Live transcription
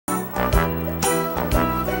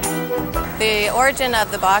The origin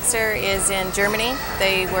of the Boxer is in Germany.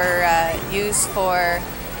 They were used for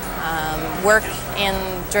work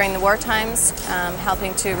during the war times,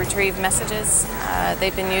 helping to retrieve messages.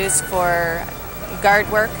 They've been used for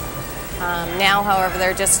guard work. Now, however,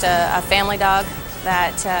 they're just a family dog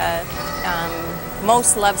that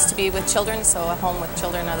most loves to be with children, so a home with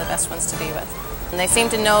children are the best ones to be with. And they seem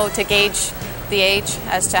to know to gauge the age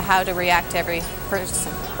as to how to react to every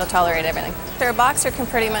person. They'll tolerate everything. Their Boxer can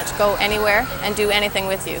pretty much go anywhere and do anything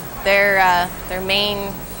with you. Their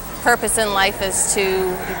main purpose in life is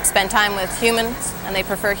to spend time with humans, and they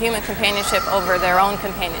prefer human companionship over their own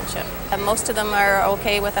companionship. Most of them are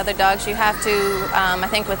okay with other dogs. You have to, I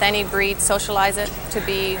think with any breed, socialize it to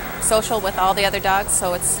be social with all the other dogs,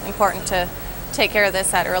 so it's important to take care of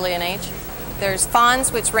this at early an age. There's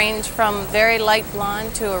fawns, which range from very light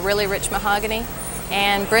blonde to a really rich mahogany,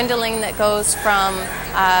 and brindling that goes from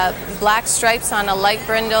black stripes on a light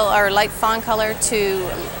brindle or light fawn color to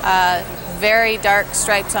very dark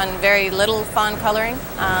stripes on very little fawn coloring.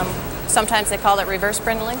 Sometimes they call it reverse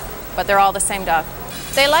brindling, but they're all the same dog.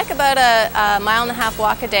 They like about a mile-and-a-half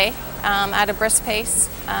walk a day at a brisk pace.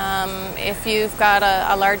 If you've got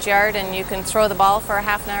a large yard and you can throw the ball for a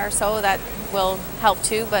half an hour or so, that will help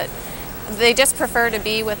too, but they just prefer to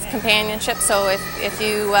be with companionship, so if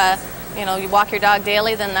you you walk your dog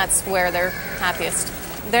daily, then that's where they're happiest.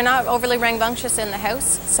 They're not overly rambunctious in the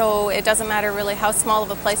house, so it doesn't matter really how small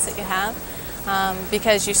of a place that you have,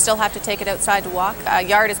 because you still have to take it outside to walk. A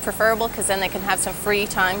yard is preferable because then they can have some free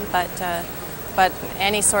time, but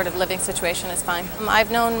any sort of living situation is fine.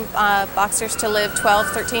 I've known Boxers to live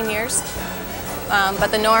 12, 13 years, but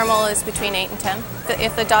the normal is between 8 and 10.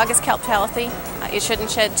 If the dog is kept healthy, it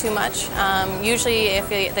shouldn't shed too much. Usually if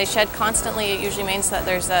they shed constantly, it usually means that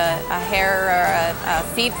there's a hair or a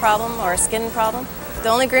feed problem or a skin problem. The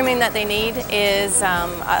only grooming that they need is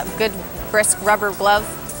a good brisk rubber glove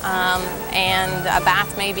and a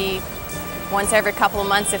bath maybe once every couple of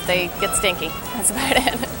months if they get stinky. That's about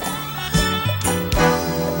it.